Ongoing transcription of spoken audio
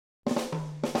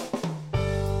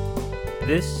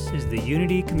This is the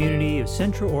Unity Community of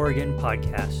Central Oregon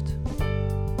podcast.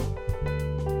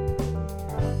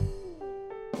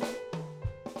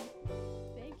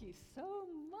 Thank you so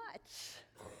much.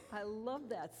 I love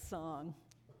that song.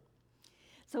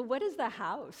 So what is the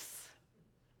house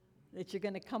that you're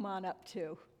going to come on up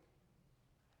to?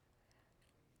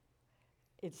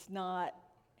 It's not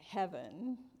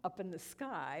heaven up in the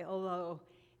sky, although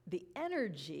the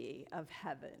energy of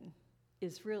heaven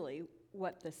is really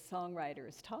what the songwriter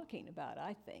is talking about,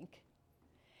 I think.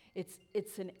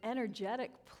 It's an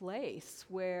energetic place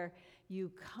where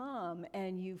you come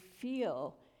and you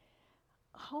feel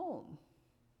home.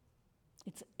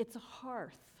 It's a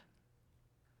hearth.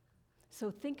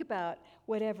 So think about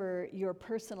whatever your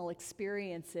personal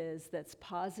experience is that's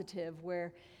positive,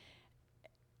 where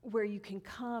you can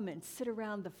come and sit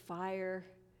around the fire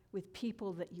with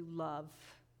people that you love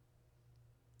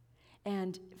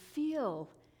and feel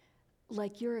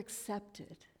like you're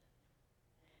accepted.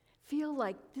 Feel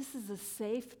like this is a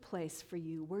safe place for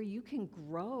you where you can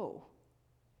grow,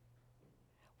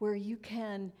 where you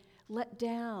can let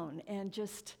down and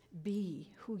just be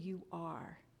who you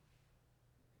are.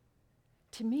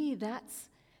 To me, that's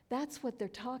what they're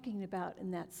talking about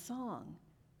in that song.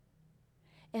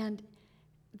 And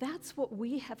that's what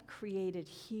we have created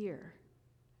here.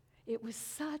 It was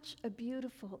such a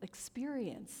beautiful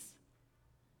experience.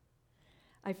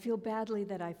 I feel badly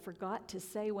that I forgot to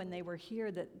say when they were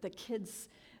here that the kids'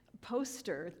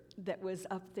 poster that was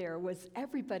up there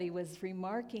everybody was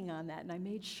remarking on that, and I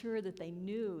made sure that they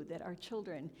knew that our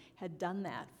children had done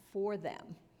that for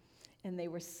them, and they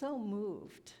were so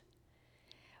moved.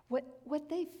 What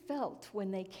they felt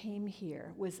when they came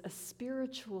here was a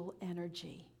spiritual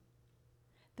energy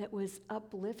that was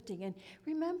uplifting. And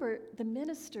remember, the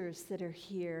ministers that are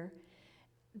here,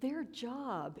 their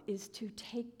job is to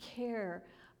take care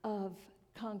of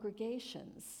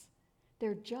congregations.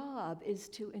 Their job is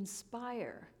to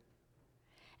inspire.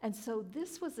 And so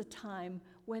this was a time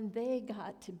when they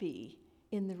got to be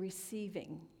in the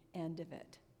receiving end of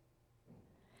it.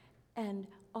 And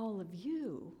all of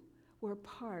you were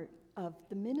part of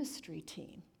the ministry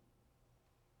team.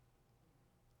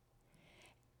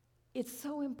 It's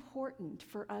so important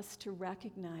for us to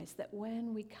recognize that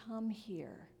when we come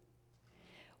here,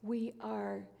 we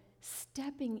are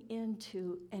stepping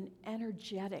into an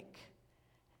energetic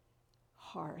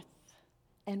hearth,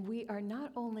 and we are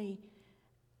not only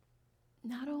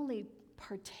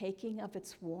partaking of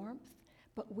its warmth,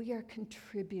 but we are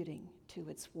contributing to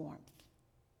its warmth.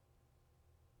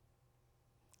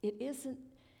 It isn't,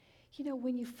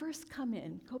 when you first come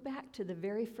in, go back to the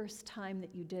very first time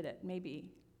that you did it. Maybe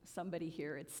somebody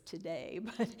here, it's today,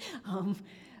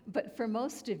 but for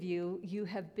most of you, you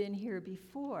have been here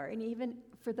before. And even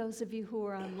for those of you who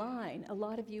are online, a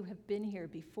lot of you have been here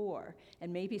before,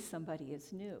 and maybe somebody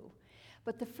is new.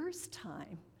 But the first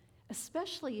time,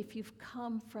 especially if you've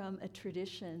come from a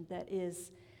tradition that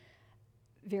is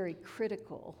very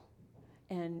critical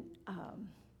and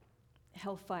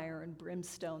hellfire and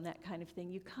brimstone, that kind of thing,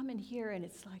 you come in here and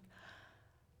it's like,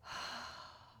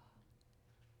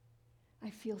 I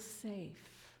feel safe.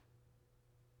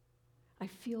 I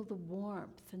feel the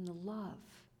warmth and the love.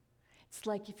 It's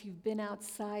like if you've been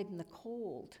outside in the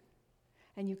cold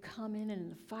and you come in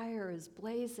and the fire is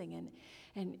blazing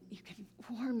and you can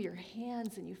warm your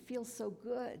hands and you feel so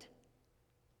good.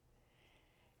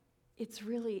 It's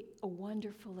really a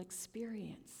wonderful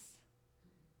experience.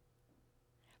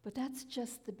 But that's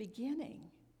just the beginning.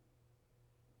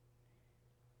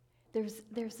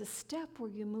 There's a step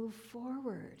where you move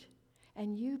forward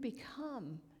and you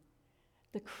become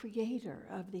the creator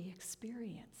of the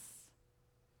experience.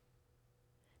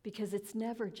 Because it's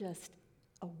never just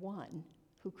a one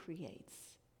who creates.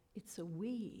 It's a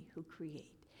we who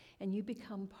create. And you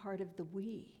become part of the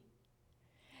we.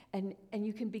 And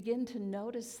you can begin to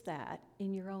notice that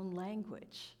in your own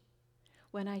language.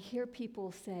 When I hear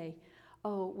people say,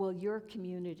 oh, well, your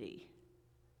community,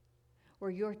 or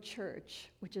your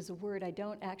church, which is a word I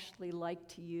don't actually like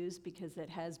to use because it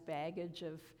has baggage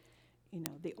of,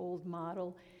 the old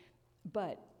model.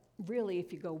 But really,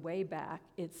 if you go way back,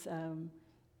 it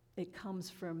comes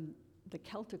from the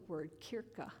Celtic word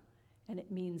kirka, and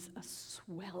it means a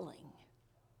swelling.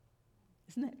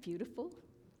 Isn't that beautiful?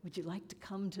 Would you like to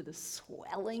come to the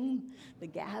swelling, the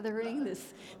gathering,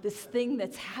 this thing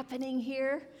that's happening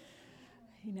here?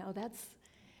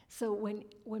 So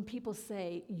when people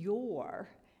say your,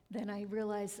 then I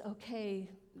realize, okay,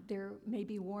 they're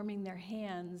maybe warming their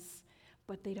hands,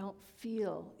 but they don't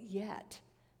feel yet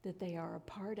that they are a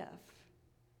part of.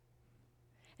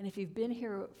 And if you've been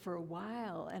here for a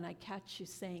while and I catch you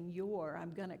saying your,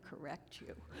 I'm going to correct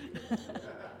you.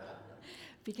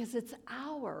 Because it's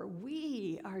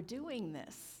we are doing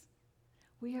this.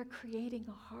 We are creating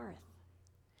a hearth.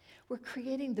 We're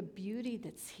creating the beauty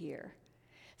that's here.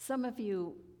 Some of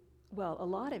you, well, a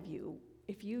lot of you,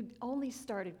 if you only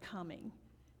started coming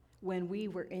when we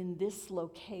were in this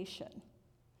location,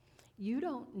 you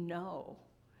don't know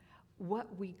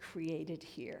what we created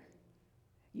here.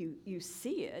 You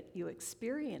see it, you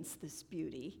experience this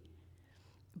beauty,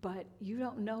 but you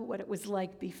don't know what it was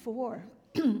like before.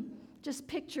 Just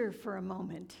picture for a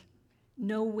moment,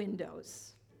 no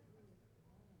windows.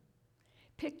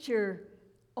 Picture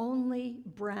only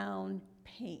brown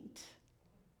paint.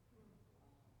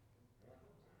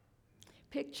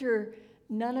 Picture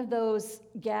none of those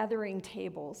gathering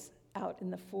tables out in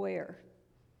the foyer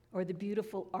or the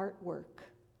beautiful artwork.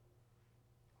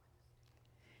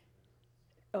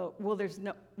 Oh, well,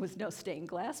 was no stained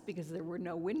glass because there were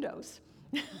no windows.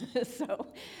 So,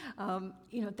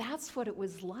 that's what it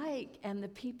was like. And the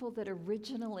people that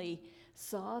originally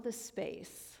saw the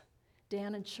space,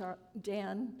 Dan,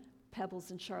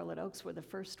 Pebbles, and Charlotte Oaks were the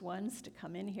first ones to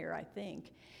come in here, I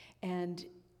think. And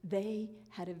they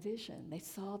had a vision. They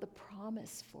saw the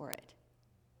promise for it.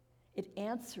 It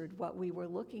answered what we were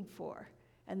looking for.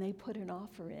 And they put an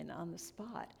offer in on the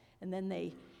spot. And then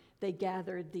they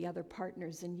gathered the other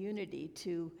partners in unity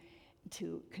to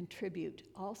contribute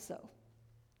also.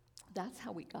 That's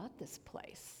how we got this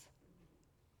place.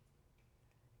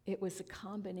 It was a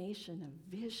combination of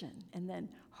vision and then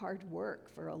hard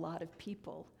work for a lot of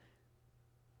people.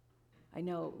 I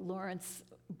know Lawrence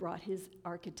brought his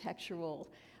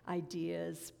architectural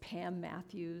ideas. Pam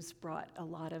Matthews brought a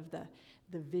lot of the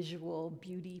visual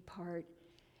beauty part.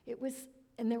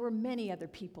 And there were many other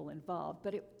people involved,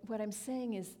 but what I'm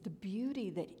saying is the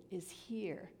beauty that is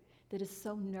here, that is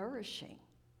so nourishing,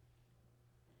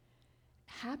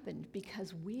 happened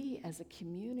because we as a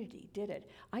community did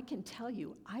it. I can tell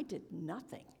you, I did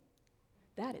nothing.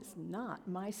 That is not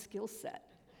my skill set,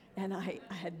 and I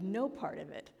had no part of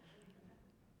it.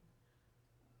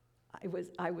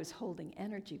 I was holding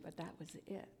energy, but that was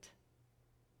it.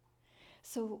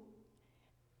 So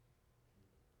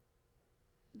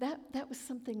that was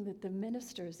something that the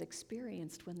ministers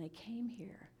experienced when they came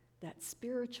here. That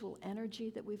spiritual energy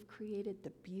that we've created,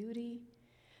 the beauty,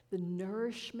 the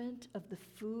nourishment of the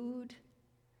food.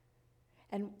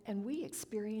 And we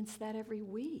experience that every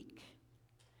week.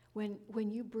 When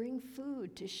you bring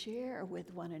food to share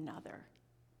with one another,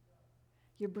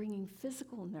 you're bringing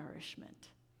physical nourishment.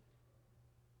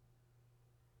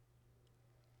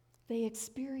 They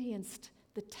experienced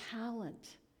the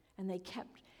talent, and they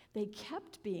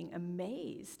kept being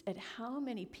amazed at how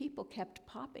many people kept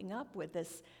popping up with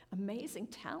this amazing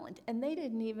talent, and they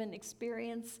didn't even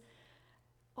experience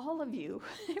all of you.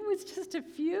 It was just a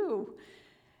few.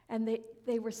 And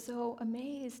they were so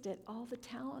amazed at all the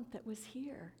talent that was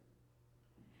here.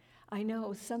 I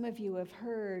know some of you have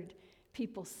heard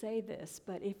people say this,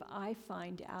 but if I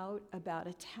find out about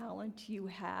a talent you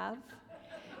have,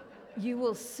 you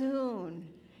will soon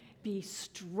be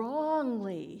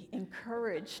strongly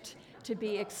encouraged to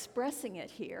be expressing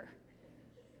it here.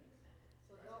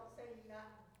 So don't say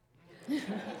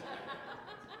nothing.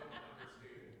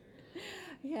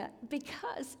 Yeah,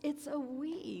 because it's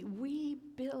we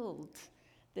build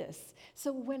this.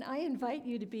 So when I invite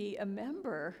you to be a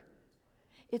member,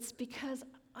 it's because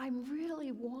I'm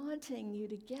really wanting you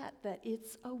to get that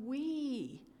it's a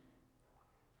we.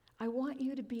 I want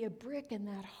you to be a brick in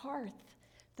that hearth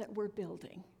that we're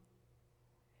building.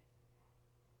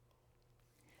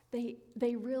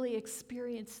 They really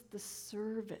experienced the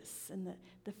service and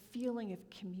the feeling of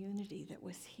community that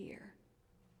was here.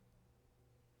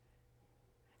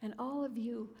 And all of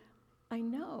you, I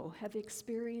know, have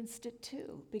experienced it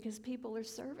too, because people are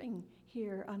serving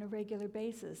here on a regular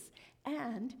basis.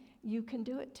 And you can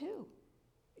do it too,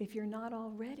 if you're not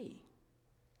already.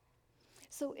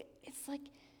 So it's like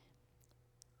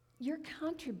your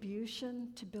contribution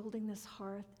to building this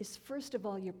hearth is, first of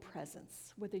all, your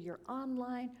presence, whether you're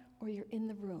online or you're in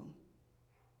the room.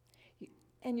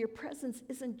 And your presence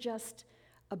isn't just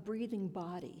a breathing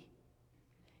body.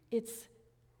 It's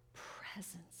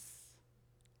presence.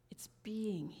 It's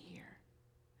being here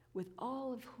with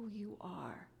all of who you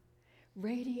are,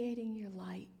 radiating your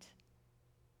light.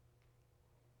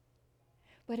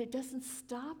 But it doesn't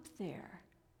stop there.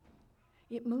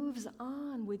 It moves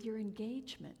on with your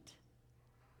engagement.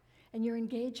 And your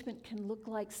engagement can look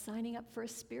like signing up for a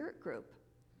spirit group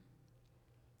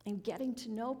and getting to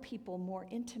know people more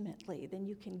intimately than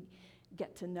you can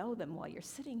get to know them while you're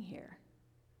sitting here.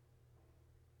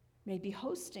 maybe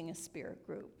hosting a spirit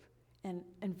group and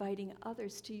inviting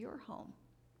others to your home.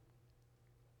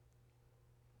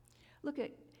 Look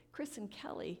at Chris and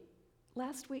Kelly.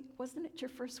 Last week, wasn't it your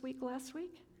first week last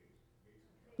week?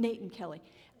 Nate and Kelly.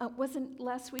 Wasn't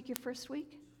last week your first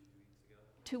week?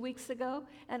 2 weeks ago?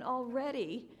 And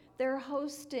already they're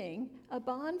hosting a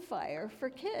bonfire for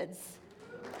kids.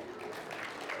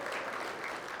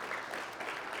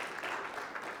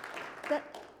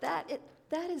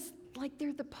 That is like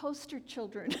they're the poster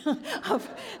children of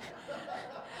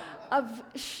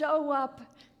show up.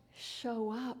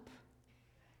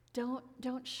 Don't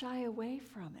shy away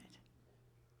from it.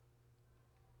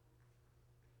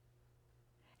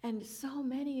 And so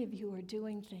many of you are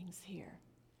doing things here.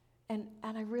 And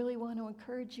I really want to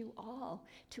encourage you all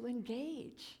to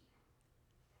engage.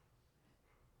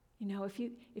 You know,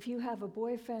 if you have a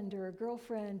boyfriend or a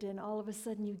girlfriend and all of a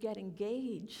sudden you get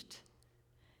engaged,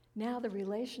 now the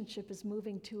relationship is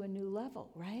moving to a new level,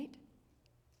 right?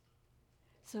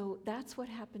 So that's what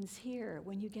happens here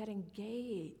when you get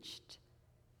engaged.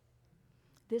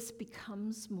 This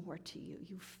becomes more to you.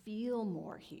 You feel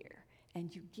more here,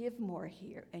 and you give more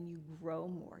here, and you grow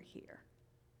more here.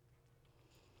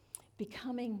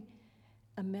 Becoming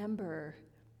a member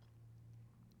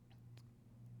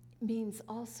means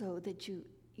also that you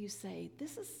say,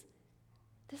 this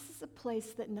is a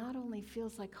place that not only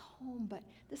feels like home, but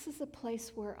this is a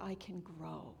place where I can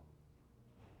grow,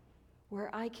 where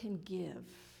I can give.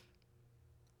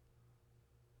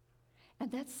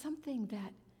 And that's something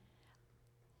that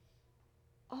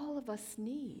all of us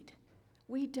need.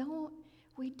 We don't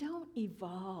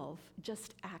evolve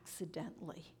just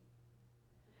accidentally.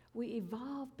 We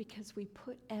evolve because we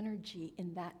put energy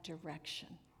in that direction.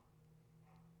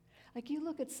 Like you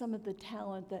look at some of the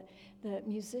talent, the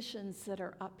musicians that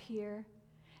are up here,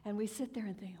 and we sit there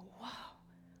and think, wow,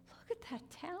 look at that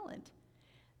talent.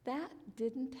 That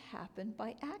didn't happen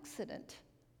by accident.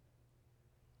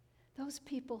 Those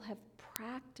people have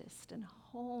practiced and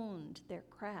honed their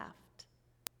craft.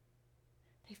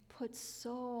 They've put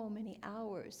so many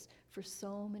hours for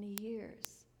so many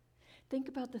years. Think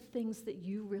about the things that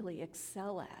you really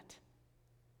excel at.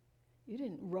 You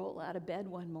didn't roll out of bed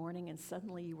one morning and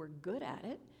suddenly you were good at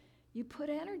it. You put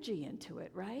energy into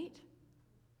it, right?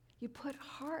 You put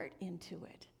heart into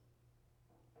it.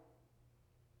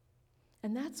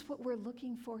 And that's what we're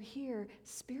looking for here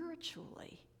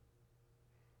spiritually.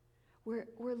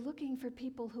 We're looking for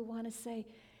people who want to say,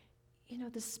 you know,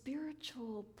 the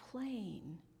spiritual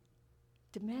plane,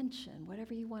 dimension,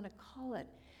 whatever you want to call it,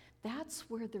 that's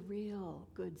where the real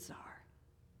goods are.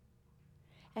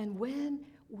 And when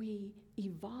we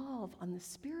evolve on the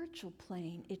spiritual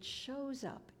plane, it shows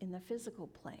up in the physical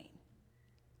plane,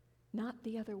 not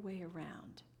the other way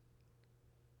around.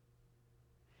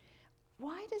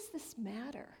 Why does this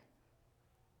matter?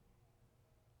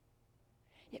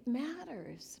 It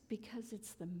matters because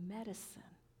it's the medicine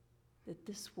that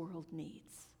this world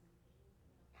needs.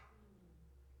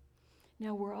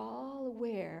 Now, we're all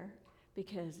aware,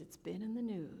 because it's been in the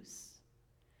news,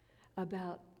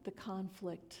 about the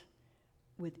conflict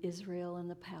with Israel and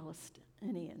the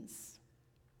Palestinians.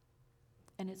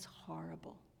 And it's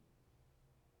horrible.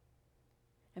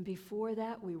 And before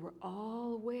that, we were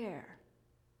all aware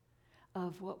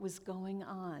of what was going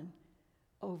on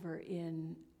over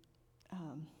in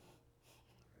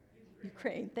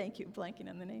Ukraine. Thank you, blanking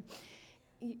on the name.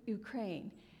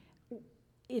 Ukraine.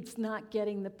 It's not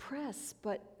getting the press,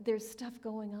 but there's stuff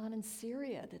going on in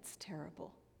Syria that's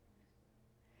terrible.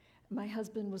 My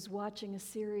husband was watching a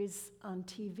series on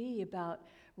TV about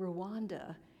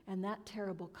Rwanda and that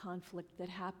terrible conflict that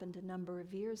happened a number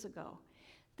of years ago.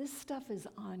 This stuff is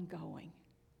ongoing.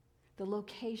 The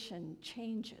location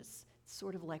changes. It's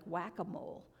sort of like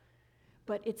whack-a-mole.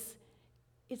 But it's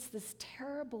this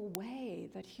terrible way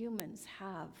that humans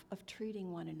have of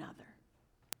treating one another.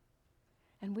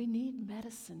 And we need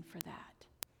medicine for that.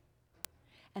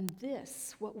 And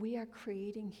this, what we are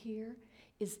creating here,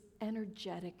 is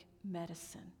energetic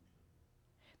medicine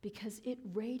because it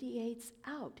radiates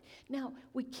out. Now,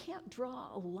 we can't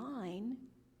draw a line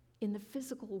in the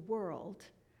physical world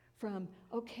from,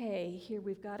 okay, here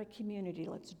we've got a community,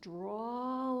 let's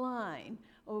draw a line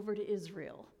over to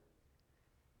Israel.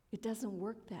 It doesn't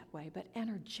work that way, but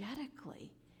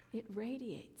energetically, it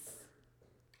radiates.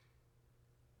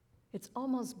 It's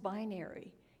almost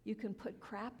binary. You can put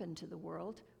crap into the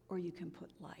world, or you can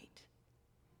put light.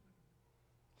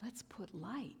 Let's put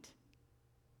light.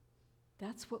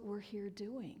 That's what we're here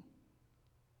doing.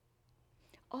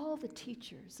 All the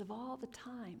teachers of all the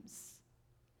times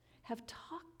have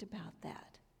talked about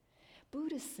that.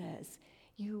 Buddha says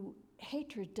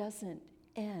hatred doesn't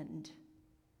end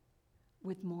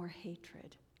with more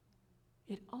hatred.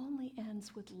 It only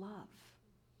ends with love.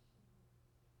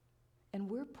 And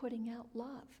we're putting out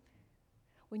love.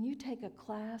 When you take a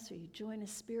class or you join a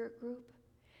spirit group,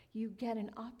 you get an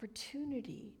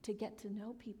opportunity to get to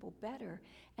know people better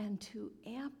and to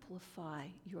amplify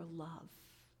your love.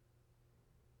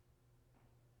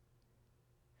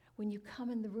 When you come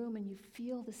in the room and you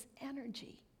feel this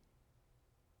energy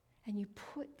and you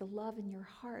put the love in your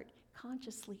heart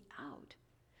consciously out,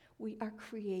 we are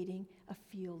creating a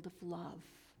field of love.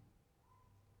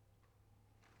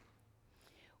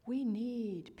 We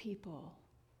need people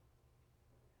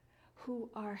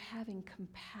who are having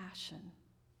compassion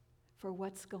for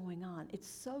what's going on. It's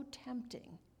so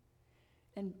tempting,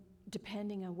 and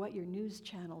depending on what your news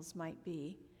channels might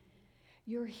be,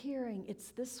 you're hearing it's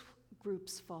this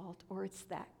group's fault or it's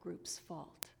that group's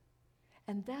fault.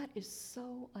 And that is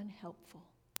so unhelpful.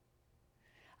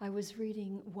 I was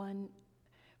reading one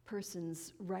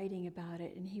person's writing about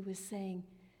it, and he was saying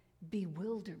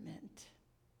bewilderment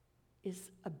is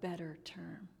a better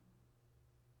term.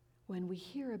 When we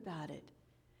hear about it,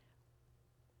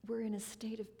 we're in a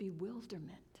state of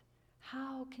bewilderment.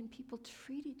 How can people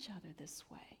treat each other this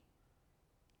way?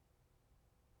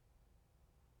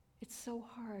 It's so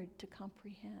hard to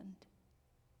comprehend.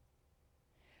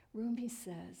 Rumi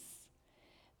says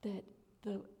that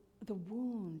the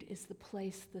wound is the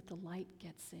place that the light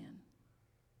gets in.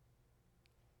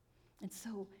 And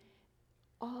so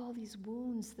all these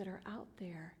wounds that are out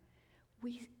there,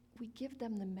 we give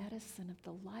them the medicine of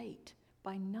the light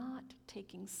by not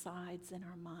taking sides in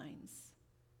our minds,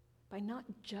 by not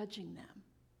judging them,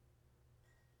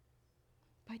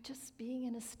 by just being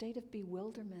in a state of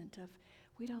bewilderment of,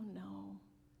 we don't know.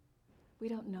 We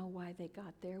don't know why they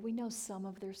got there. We know some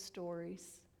of their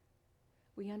stories.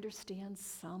 We understand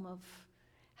some of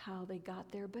how they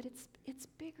got there, but it's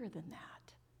bigger than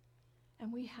that.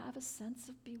 And we have a sense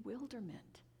of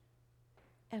bewilderment.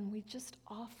 And we just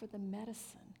offer the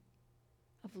medicine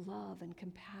of love and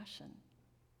compassion.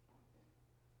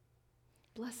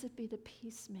 Blessed be the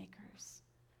peacemakers,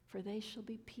 for they shall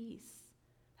be peace.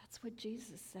 That's what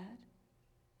Jesus said.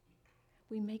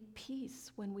 We make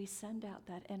peace when we send out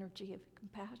that energy of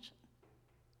compassion.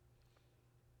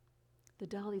 The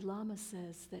Dalai Lama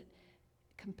says that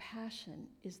compassion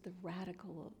is the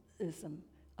radicalism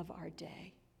of our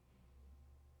day.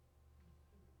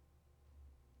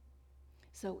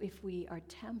 So if we are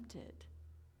tempted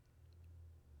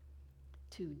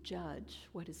to judge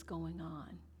what is going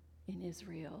on in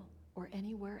Israel or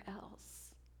anywhere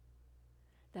else,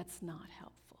 that's not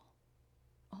helpful.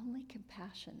 Only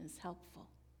compassion is helpful.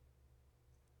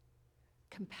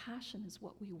 Compassion is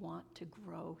what we want to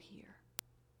grow here.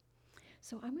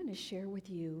 So I'm going to share with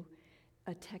you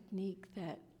a technique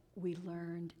that we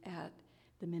learned at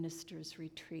the Ministers'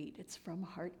 Retreat. It's from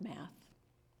Heart Math.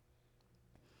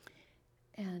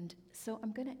 And so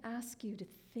I'm going to ask you to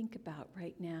think about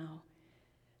right now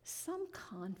some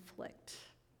conflict.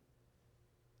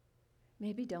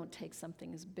 Maybe don't take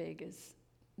something as big as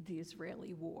the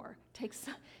Israeli war. Take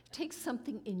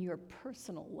something in your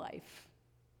personal life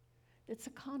that's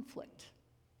a conflict.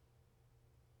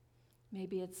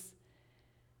 Maybe it's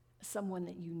someone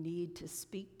that you need to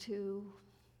speak to.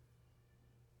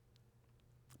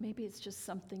 Maybe it's just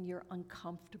something you're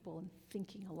uncomfortable and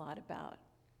thinking a lot about.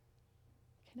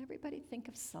 Can everybody think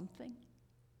of something?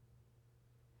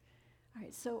 All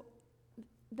right, so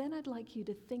then I'd like you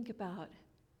to think about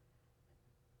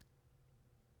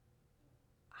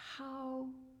how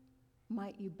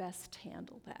might you best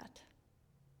handle that?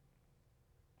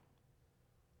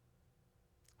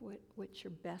 What's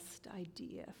your best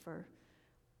idea for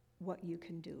what you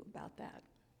can do about that?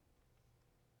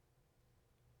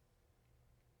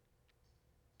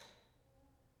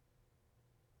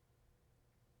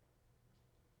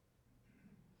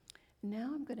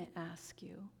 Now I'm going to ask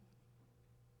you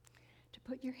to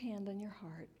put your hand on your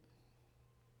heart,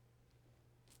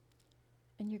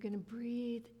 and you're going to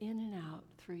breathe in and out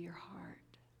through your heart.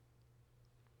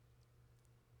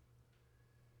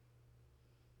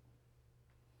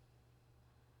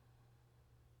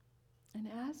 And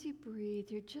as you breathe,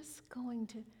 you're just going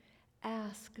to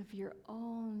ask of your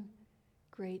own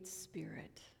Great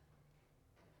Spirit,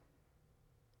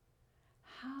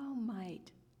 how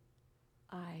might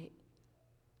I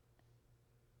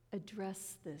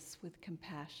address this with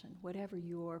compassion, whatever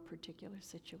your particular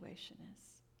situation is?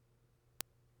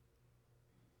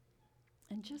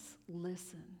 And just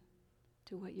listen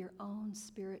to what your own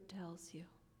spirit tells you.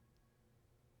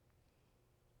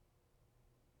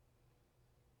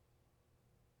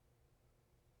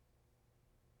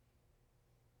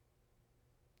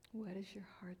 What is your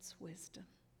heart's wisdom?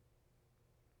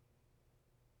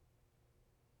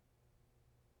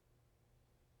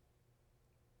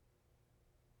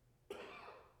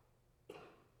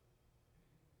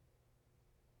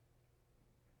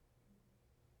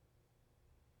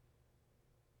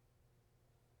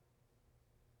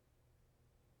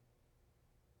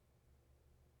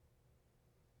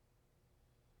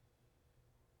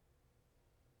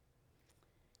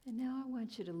 And now I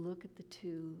want you to look at the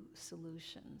two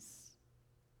solutions.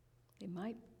 They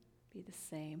might be the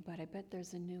same, but I bet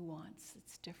there's a nuance.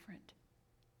 It's different.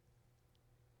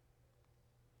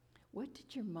 What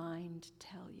did your mind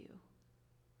tell you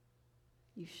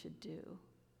should do?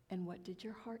 And what did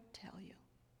your heart tell you?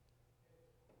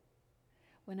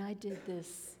 When I did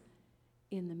this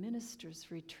in the minister's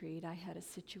retreat, I had a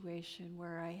situation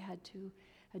where I had to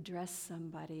address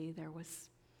somebody. There was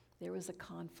a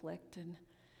conflict, and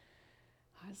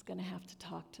I was going to have to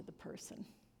talk to the person.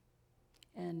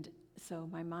 And so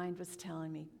my mind was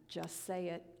telling me, just say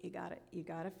it. You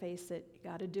got to face it. You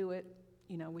got to do it.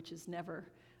 Which is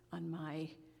never on my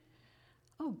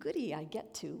oh goody I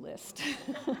get to list.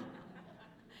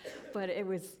 But it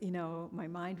was, my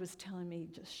mind was telling me,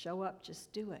 just show up,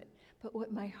 just do it. But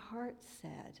what my heart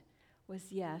said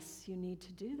was, yes, you need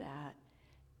to do that.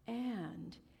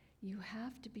 And you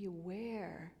have to be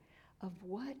aware of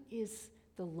what is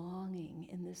the longing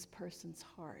in this person's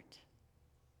heart.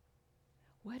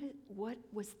 What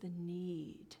was the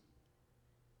need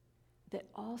that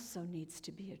also needs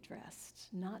to be addressed,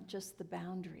 not just the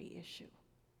boundary issue.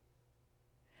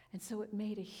 And so it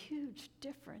made a huge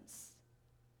difference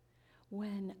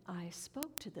when I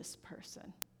spoke to this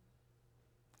person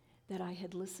that I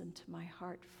had listened to my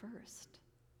heart first.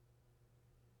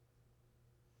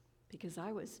 Because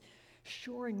I was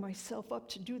shoring myself up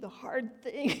to do the hard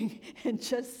thing and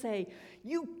just say,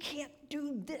 you can't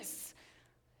do this.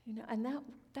 And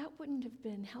that wouldn't have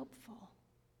been helpful.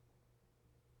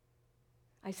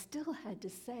 I still had to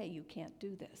say, you can't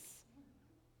do this.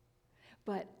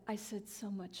 But I said so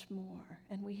much more,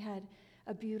 and we had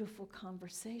a beautiful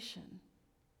conversation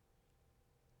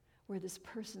where this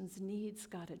person's needs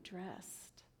got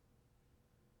addressed.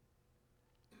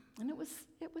 And it was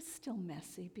still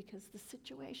messy because the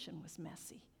situation was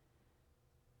messy.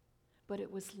 But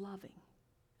it was loving,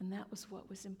 and that was what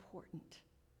was important.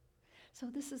 So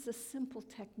this is a simple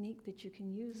technique that you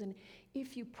can use, and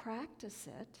if you practice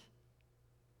it,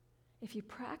 if you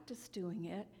practice doing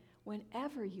it,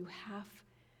 whenever you have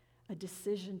a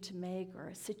decision to make or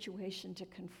a situation to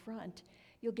confront,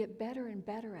 you'll get better and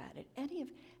better at it.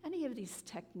 Any of these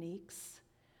techniques,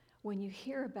 when you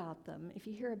hear about them, if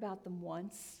you hear about them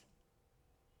once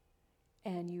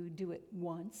and you do it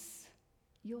once,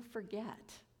 you'll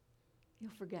forget.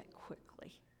 You'll forget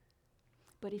quickly.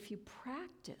 But if you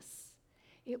practice,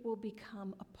 it will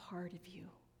become a part of you.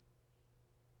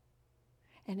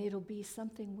 And it'll be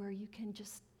something where you can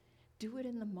just do it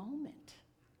in the moment.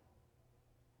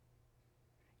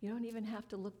 You don't even have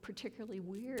to look particularly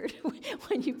weird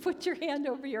when you put your hand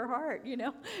over your heart,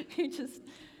 You're just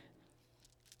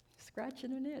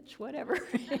scratching an itch, whatever.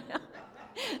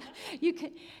 You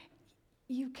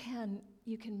can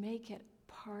make it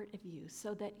part of you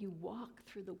so that you walk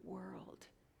through the world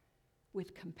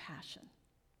with compassion.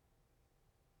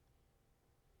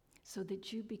 So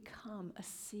that you become a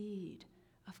seed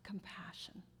of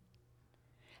compassion.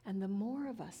 And the more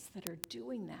of us that are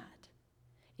doing that,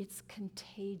 it's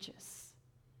contagious.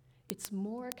 It's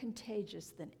more contagious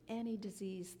than any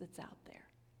disease that's out there.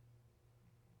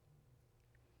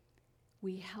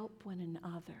 We help one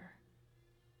another,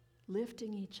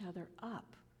 lifting each other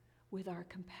up with our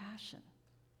compassion,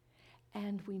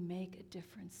 and we make a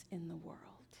difference in the world.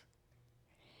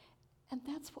 And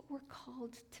that's what we're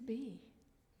called to be.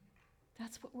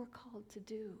 That's what we're called to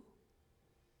do.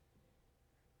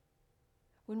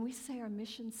 When we say our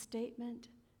mission statement,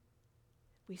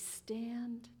 we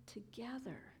stand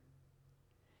together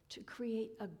to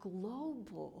create a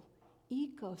global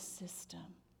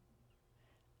ecosystem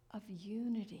of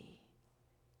unity,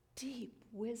 deep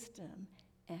wisdom,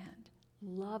 and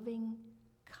loving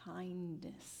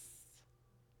kindness.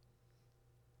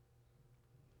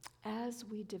 As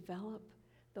we develop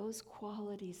those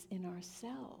qualities in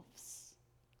ourselves,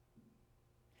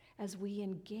 as we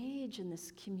engage in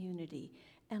this community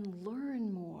and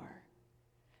learn more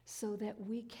so that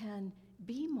we can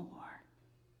be more,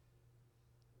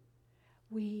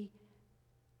 we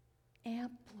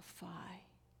amplify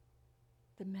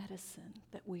the medicine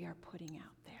that we are putting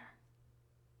out there.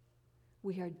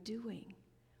 We are doing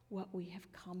what we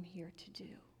have come here to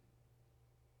do.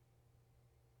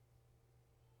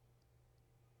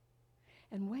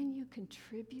 And when you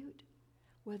contribute,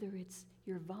 whether it's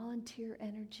your volunteer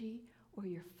energy or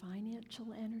your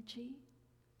financial energy,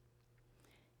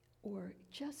 or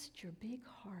just your big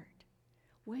heart,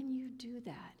 when you do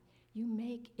that, you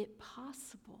make it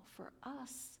possible for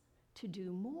us to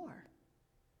do more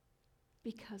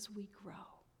because we grow.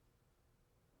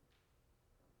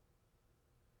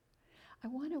 I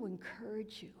want to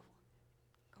encourage you,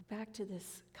 go back to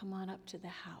this, come on up to the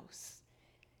house.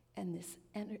 and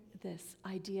this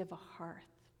idea of a hearth.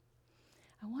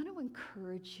 I want to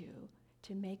encourage you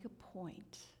to make a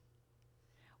point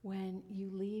when you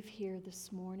leave here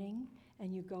this morning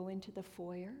and you go into the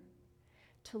foyer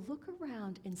to look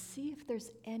around and see if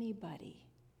there's anybody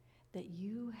that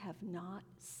you have not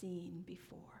seen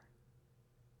before.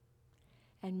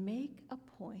 And make a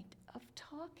point of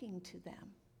talking to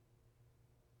them.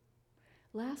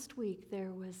 Last week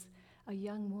there was a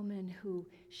young woman who,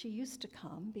 she used to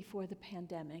come before the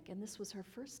pandemic, and this was her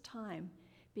first time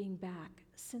being back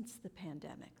since the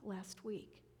pandemic last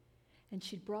week. And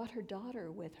she'd brought her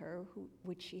daughter with her,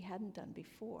 which she hadn't done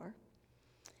before,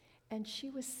 and she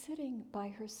was sitting by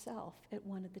herself at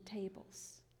one of the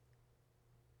tables.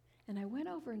 And I went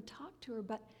over and talked to her,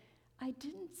 but I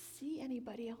didn't see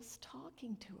anybody else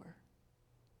talking to her.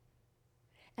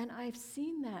 And I've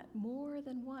seen that more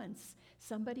than once.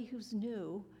 Somebody who's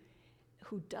new,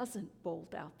 who doesn't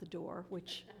bolt out the door,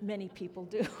 which many people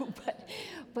do,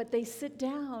 but they sit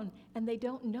down and they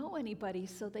don't know anybody,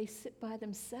 so they sit by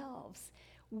themselves.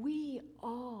 We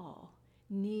all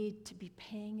need to be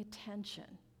paying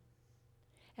attention.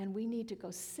 And we need to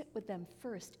go sit with them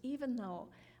first, even though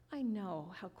I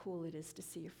know how cool it is to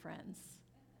see your friends.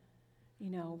 You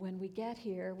know, when we get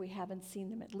here, we haven't seen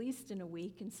them at least in a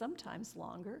week and sometimes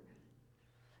longer.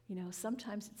 You know,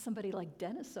 sometimes it's somebody like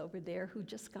Dennis over there who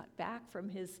just got back from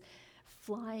his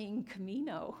flying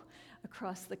Camino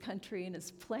across the country in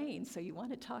his plane, so you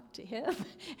want to talk to him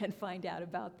and find out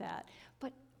about that.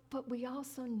 But we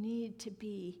also need to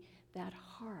be that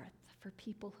hearth for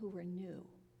people who are new,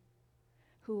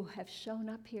 who have shown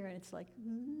up here and it's like,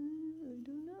 I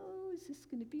don't know, is this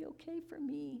going to be okay for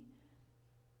me?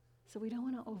 So we don't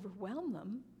want to overwhelm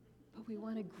them, but we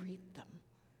want to greet them.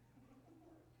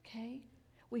 Okay?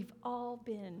 We've all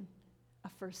been a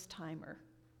first-timer.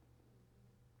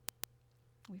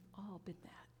 We've all been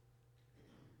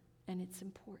that. And it's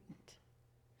important.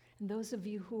 And those of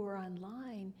you who are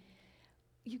online,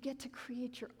 you get to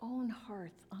create your own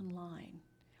hearth online.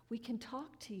 We can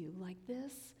talk to you like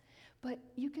this, but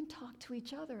you can talk to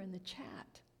each other in the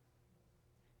chat.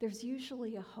 There's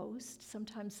usually a host.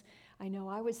 Sometimes, I know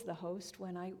I was the host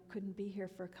when I couldn't be here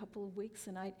for a couple of weeks,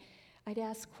 and I'd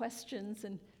ask questions,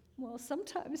 and well,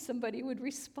 sometimes somebody would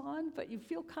respond, but you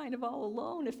feel kind of all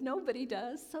alone if nobody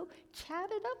does. So chat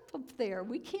it up there.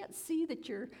 We can't see that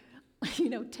you're,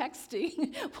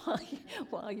 texting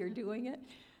while you're doing it.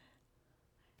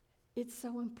 It's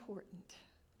so important.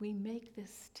 We make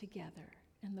this together,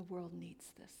 and the world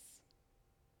needs this.